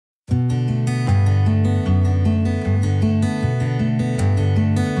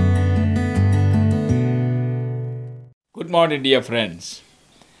morning, dear friends.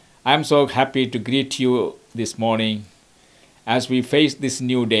 I'm so happy to greet you this morning as we face this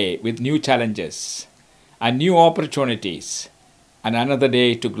new day with new challenges and new opportunities and another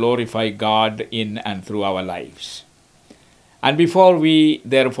day to glorify God in and through our lives. And before we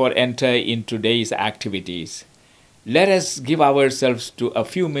therefore enter into today's activities, let us give ourselves to a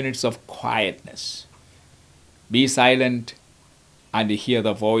few minutes of quietness. Be silent and hear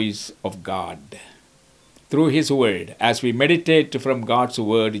the voice of God through His Word as we meditate from God's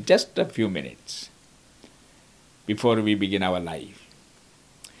Word just a few minutes before we begin our life.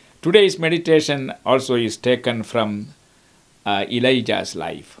 Today's meditation also is taken from Elijah's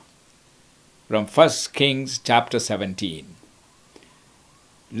life, from 1 Kings chapter 17.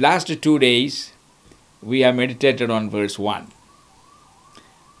 Last 2 days, we have meditated on verse 1.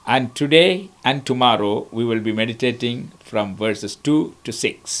 And today and tomorrow, we will be meditating from verses 2 to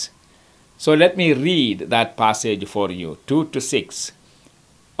 6. So let me read that passage for you, 2 to 6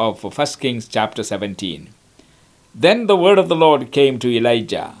 of 1 Kings chapter 17. Then the word of the Lord came to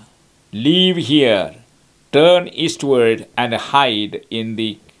Elijah, "Leave here, turn eastward and hide in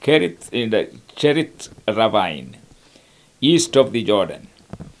the Cherith ravine, east of the Jordan.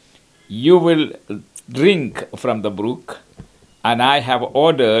 You will drink from the brook, and I have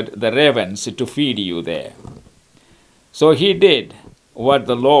ordered the ravens to feed you there." So he did what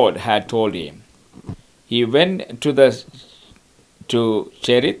the Lord had told him. He went to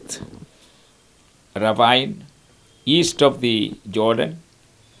Cherith ravine, east of the Jordan,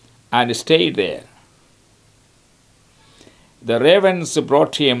 and stayed there. The ravens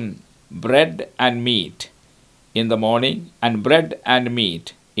brought him bread and meat in the morning, and bread and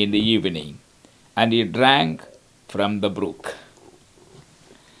meat in the evening, and he drank from the brook.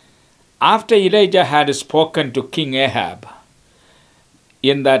 After Elijah had spoken to King Ahab,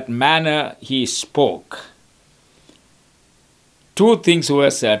 in that manner he spoke, two things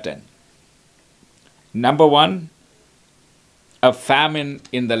were certain. Number one, a famine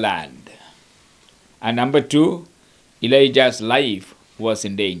in the land. And number two, Elijah's life was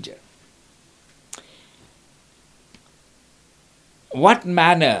in danger. What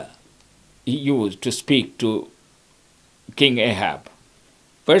manner he used to speak to King Ahab?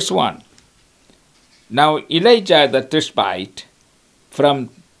 Verse 1. Now Elijah the Tishbite from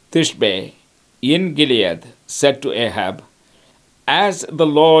Tishbe in Gilead said to Ahab, "As the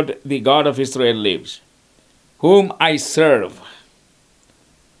Lord, the God of Israel lives, whom I serve,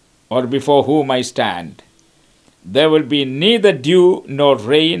 or before whom I stand, there will be neither dew nor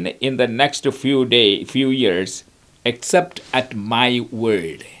rain in the next few years, except at my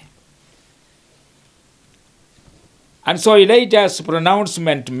word." And so Elijah's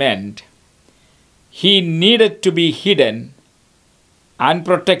pronouncement meant he needed to be hidden and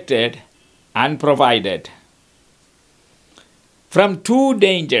protected and provided from two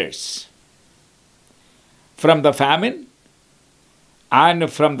dangers, from the famine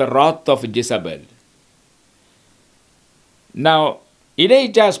and from the wrath of Jezebel. Now,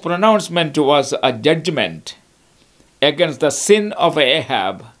 Elijah's pronouncement was a judgment against the sin of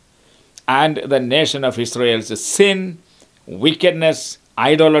Ahab and the nation of Israel's sin, wickedness,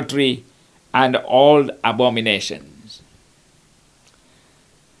 idolatry, and all abominations.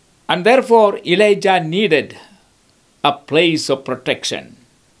 And therefore, Elijah needed a place of protection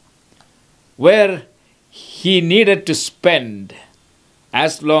where he needed to spend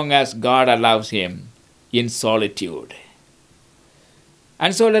as long as God allows him in solitude.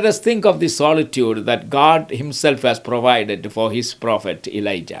 And so let us think of the solitude that God Himself has provided for His prophet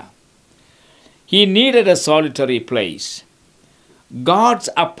Elijah. He needed a solitary place, God's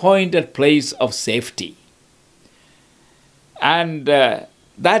appointed place of safety. And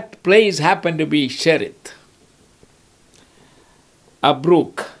that place happened to be Cherith, a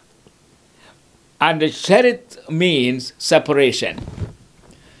brook. And Cherith means separation.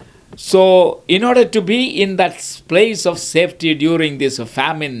 So, in order to be in that place of safety during this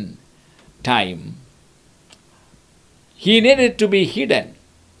famine time, he needed to be hidden.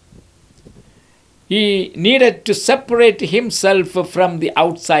 He needed to separate himself from the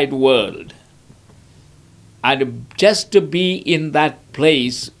outside world and just to be in that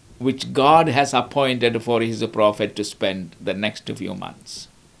place which God has appointed for His prophet to spend the next few months.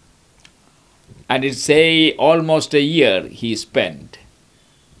 And it say almost a year he spent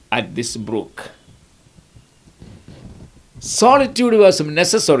at this brook. Solitude was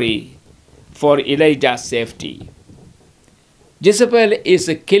necessary for Elijah's safety. Jezebel is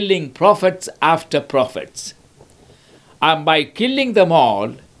killing prophets after prophets. And by killing them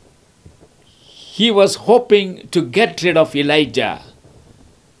all, he was hoping to get rid of Elijah.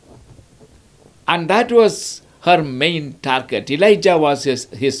 And that was her main target. Elijah was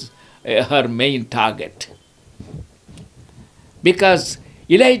her main target. Because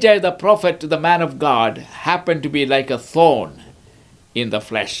Elijah, the prophet, the man of God, happened to be like a thorn in the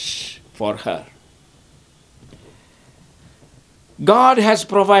flesh for her. God has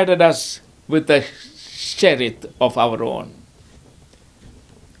provided us with a cherith of our own.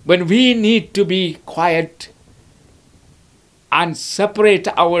 When we need to be quiet and separate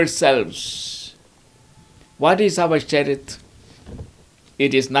ourselves, what is our cherith?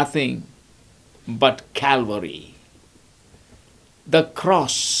 It is nothing but Calvary, the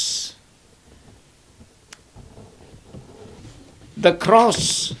cross. The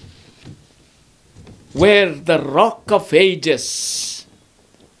cross where the rock of ages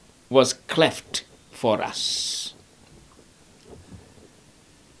was cleft for us.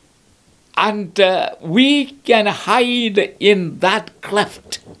 And we can hide in that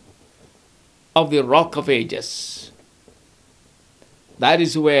cleft of the rock of ages. That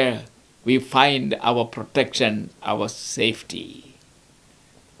is where we find our protection, our safety.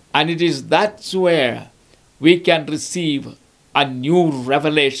 And it is that's where we can receive a new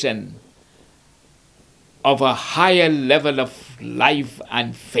revelation of a higher level of life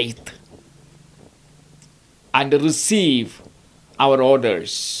and faith, and receive our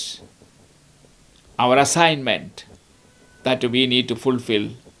orders, our assignment that we need to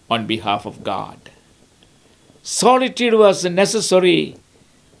fulfill on behalf of God. Solitude was necessary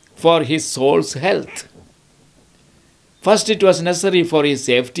for his soul's health. First, it was necessary for his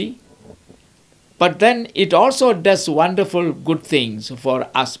safety, but then it also does wonderful good things for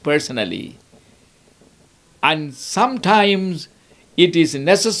us personally. And sometimes it is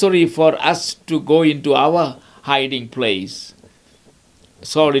necessary for us to go into our hiding place,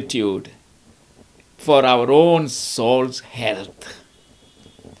 solitude, for our own soul's health.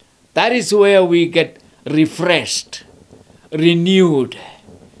 That is where we get refreshed, renewed,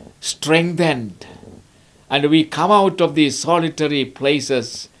 strengthened, and we come out of these solitary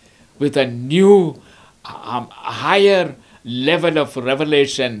places with a new, higher level of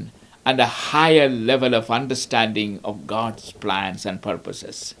revelation and a higher level of understanding of God's plans and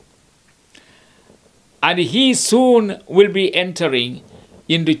purposes. And he soon will be entering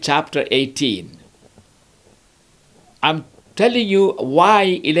into chapter 18. I'm telling you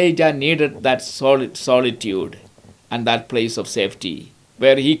why Elijah needed that solitude and that place of safety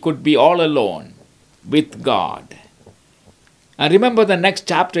where he could be all alone with God. And remember, the next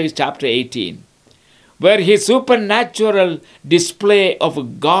chapter is chapter 18, where his supernatural display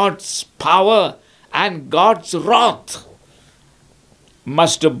of God's power and God's wrath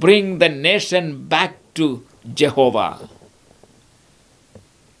must bring the nation back to Jehovah.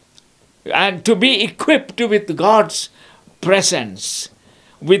 And to be equipped with God's presence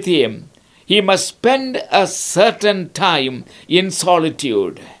with him, he must spend a certain time in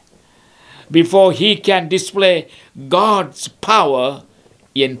solitude before he can display God's power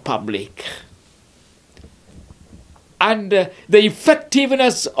in public. And the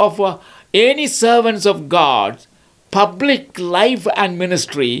effectiveness of any servants of God, public life and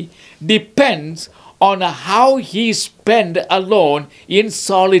ministry depends on how he spend alone in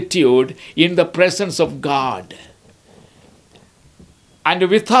solitude in the presence of God. And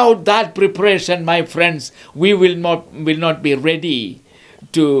without that preparation, my friends, we will not be ready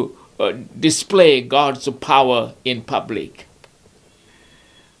to display God's power in public.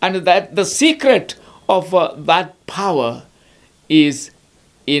 And that the secret of that power is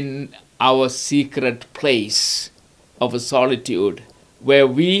in our secret place of solitude, where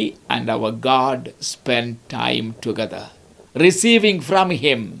we and our God spend time together, receiving from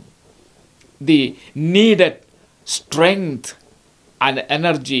him the needed strength and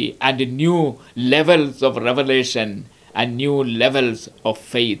energy and new levels of revelation and new levels of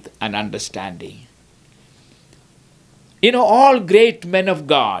faith and understanding. All great men of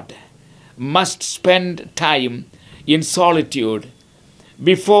God must spend time in solitude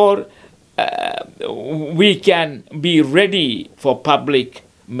before we can be ready for public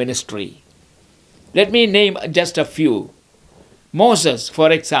ministry. Let me name just a few. Moses,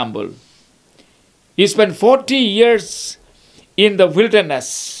 for example, he spent 40 years in the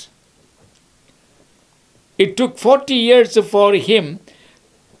wilderness. It took 40 years for him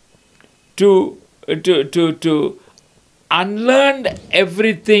to unlearn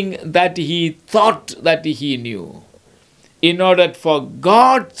everything that he thought that he knew, in order for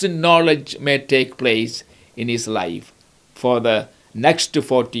God's knowledge may take place in his life for the next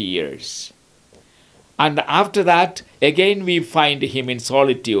 40 years. And after that, again we find him in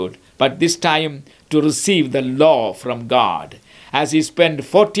solitude, but this time to receive the law from God, as he spent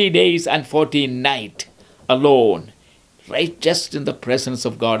 40 days and 40 nights alone, right just in the presence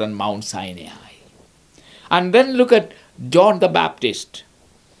of God on Mount Sinai. And then look at John the Baptist.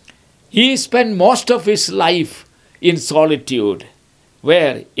 He spent most of his life in solitude.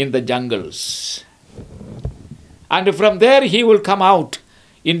 Where? In the jungles. And from there he will come out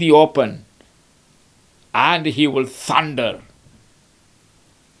in the open and he will thunder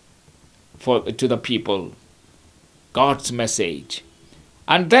to the people God's message.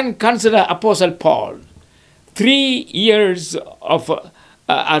 And then consider Apostle Paul. 3 years of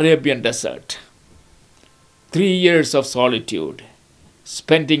Arabian desert. 3 years of solitude.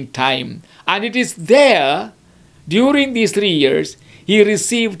 Spending time. And it is there, during these 3 years, he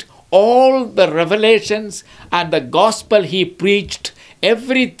received all the revelations and the gospel he preached.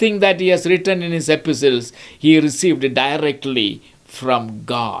 Everything that he has written in his epistles, he received directly from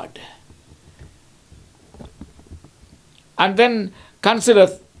God. And then consider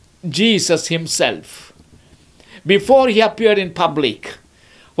Jesus himself. Before he appeared in public,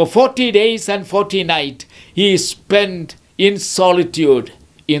 for 40 days and 40 nights, he spent in solitude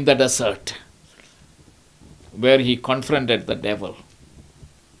in the desert, where he confronted the devil.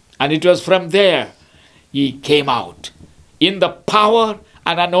 And it was from there he came out in the power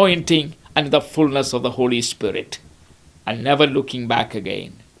and anointing and the fullness of the Holy Spirit, and never looking back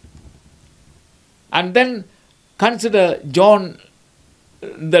again. And then consider John,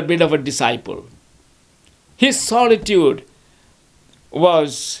 the beloved disciple. His solitude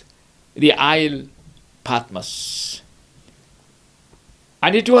was the Isle Patmos.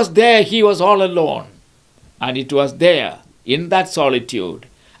 And it was there he was all alone. And it was there, in that solitude,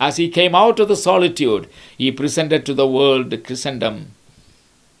 as he came out of the solitude, he presented to the world, the Christendom,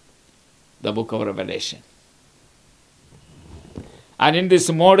 the book of Revelation. And in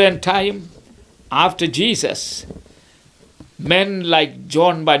this modern time, after Jesus, men like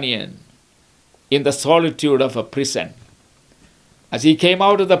John Bunyan, in the solitude of a prison, as he came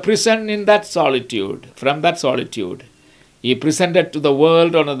out of the prison in that solitude, from that solitude, he presented to the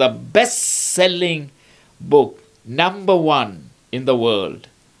world one of the best-selling book, #1 in the world,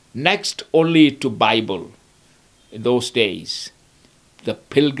 next only to Bible in those days, The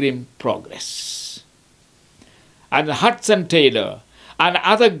Pilgrim Progress. And Hudson Taylor and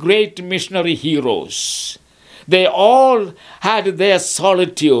other great missionary heroes, they all had their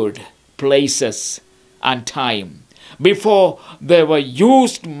solitude, places and time before they were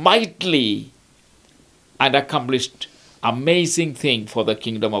used mightily and accomplished amazing thing for the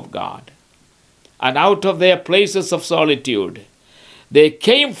kingdom of God. And out of their places of solitude, they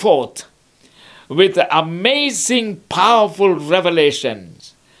came forth with amazing, powerful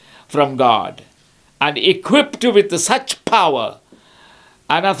revelations from God, and equipped with such power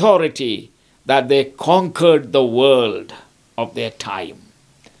and authority that they conquered the world of their time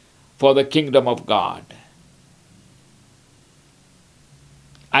for the kingdom of God.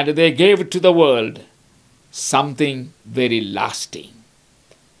 And they gave to the world something very lasting,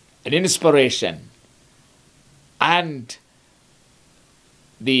 an inspiration, and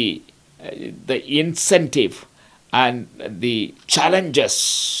the incentive and the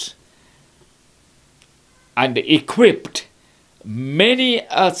challenges, and equipped many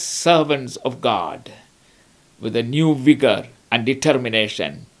servants of God with a new vigor and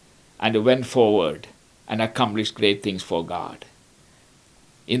determination, and went forward and accomplished great things for God.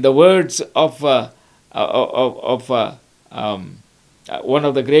 In the words of one of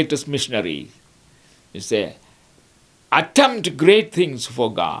the greatest missionaries, he said, attempt great things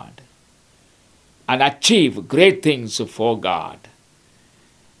for God and achieve great things for God.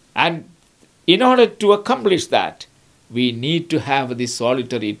 And in order to accomplish that, we need to have these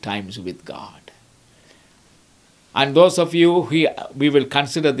solitary times with God. And those of you who we will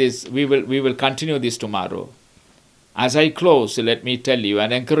consider this, we will continue this tomorrow. As I close, let me tell you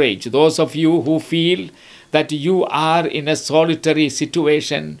and encourage those of you who feel that you are in a solitary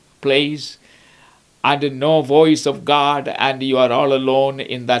situation, place, and no voice of God, and you are all alone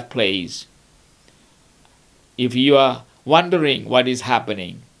in that place. If you are wondering what is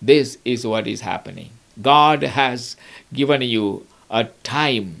happening, this is what is happening. God has given you a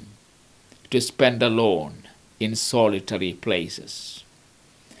time to spend alone in solitary places.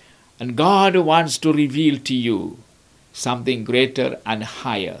 And God wants to reveal to you something greater and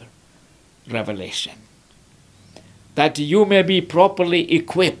higher revelation, that you may be properly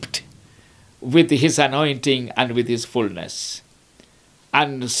equipped with His anointing and with His fullness,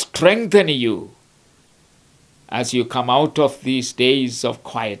 and strengthen you as you come out of these days of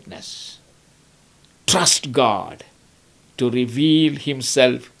quietness. Trust God to reveal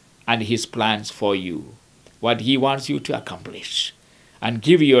Himself and His plans for you, what He wants you to accomplish, and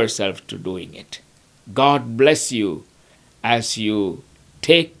give yourself to doing it. God bless you as you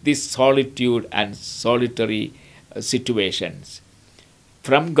take this solitude and solitary situations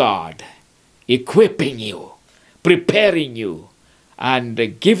from God, equipping you, preparing you,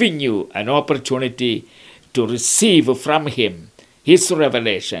 and giving you an opportunity to receive from Him His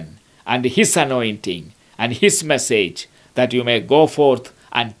revelation and His anointing and His message, that you may go forth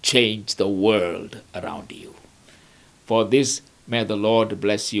and change the world around you. For this, may the Lord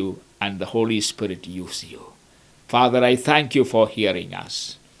bless you and the Holy Spirit use you. Father, I thank you for hearing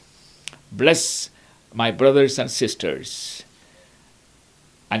us. Bless my brothers and sisters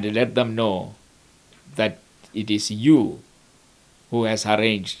and let them know that it is you who has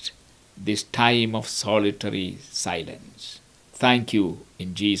arranged this time of solitary silence. Thank you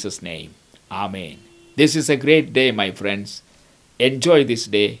in Jesus' name. Amen. This is a great day, my friends. Enjoy this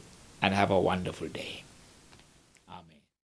day and have a wonderful day.